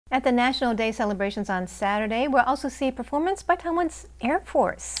At the National Day celebrations on Saturday, we'll also see a performance by Taiwan's Air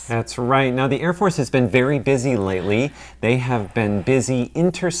Force. That's right. Now, the Air Force has been very busy lately. They have been busy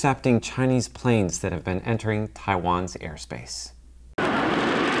intercepting Chinese planes that have been entering Taiwan's airspace.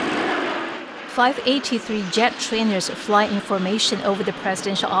 583 jet trainers fly in formation over the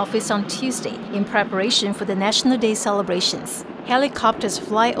presidential office on Tuesday in preparation for the National Day celebrations. Helicopters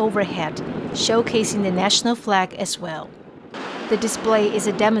fly overhead, showcasing the national flag as well. The display is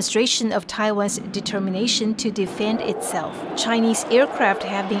a demonstration of Taiwan's determination to defend itself. Chinese aircraft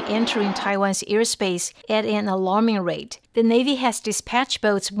have been entering Taiwan's airspace at an alarming rate. The Navy has dispatched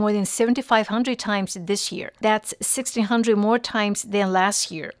boats more than 7,500 times this year. That's 1,600 more times than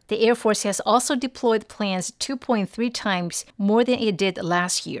last year. The Air Force has also deployed planes 2.3 times more than it did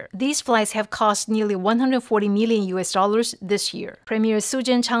last year. These flights have cost nearly $140 million this year. Premier Su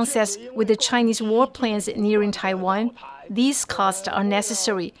Zhenchang says with the Chinese warplanes nearing Taiwan, these costs are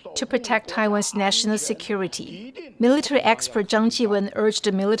necessary to protect Taiwan's national security. Military expert Zhang Jiwen urged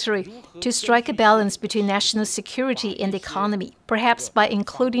the military to strike a balance between national security and the economy, perhaps by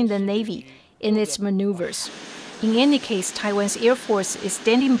including the Navy in its maneuvers. In any case, Taiwan's Air Force is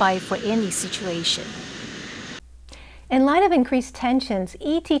standing by for any situation. In light of increased tensions,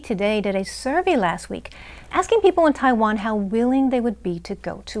 ET Today did a survey last week asking people in Taiwan how willing they would be to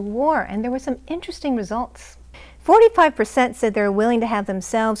go to war, and there were some interesting results. 45% said they're willing to have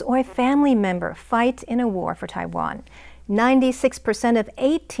themselves or a family member fight in a war for Taiwan. 96% of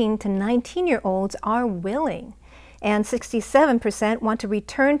 18 to 19-year-olds are willing, and 67% want to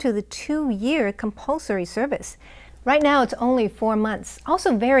return to the 2-year compulsory service. Right now, it's only 4 months.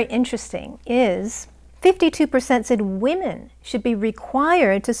 Also very interesting is 52% said women should be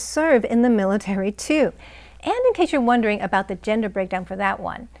required to serve in the military too. And in case you're wondering about the gender breakdown for that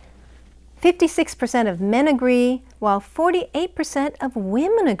one, 56% of men agree, while 48% of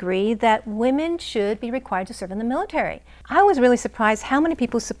women agree that women should be required to serve in the military. I was really surprised how many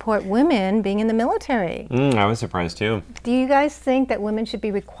people support women being in the military. I was surprised too. Do you guys think that women should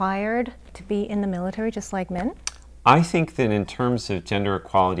be required to be in the military just like men? I think that in terms of gender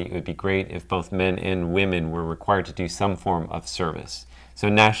equality, it would be great if both men and women were required to do some form of service. So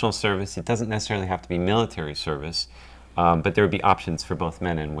national service, it doesn't necessarily have to be military service, but there would be options for both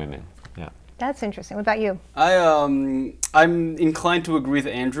men and women. Yeah. That's interesting. What about you? I'm inclined to agree with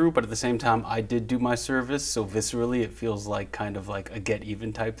Andrew, but at the same time, I did do my service, so viscerally it feels like kind of like a get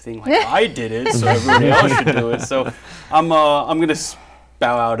even type thing. Like I did it, so everybody else should do it. So I'm gonna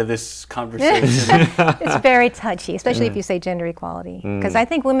bow out of this conversation. It's very touchy, especially if you say gender equality, because I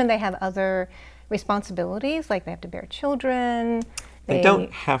think women, they have other responsibilities, like they have to bear children. They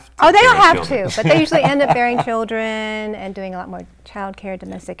don't have to. Oh, they don't have to, but they usually end up bearing children and doing a lot more child care,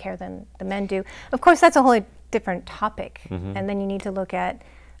 domestic care than the men do. Of course, that's a whole different topic. And then you need to look at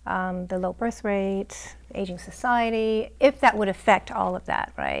the low birth rate, aging society, if that would affect all of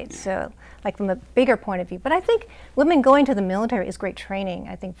that, right? So, like from a bigger point of view. But I think women going to the military is great training,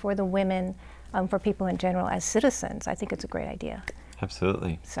 I think, for the women, for people in general as citizens. I think it's a great idea.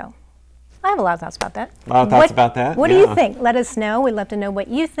 Absolutely. So. I have a lot of thoughts about that. A lot of thoughts about that? What do you think? Let us know. We'd love to know what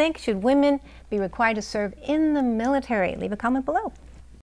you think. Should women be required to serve in the military? Leave a comment below.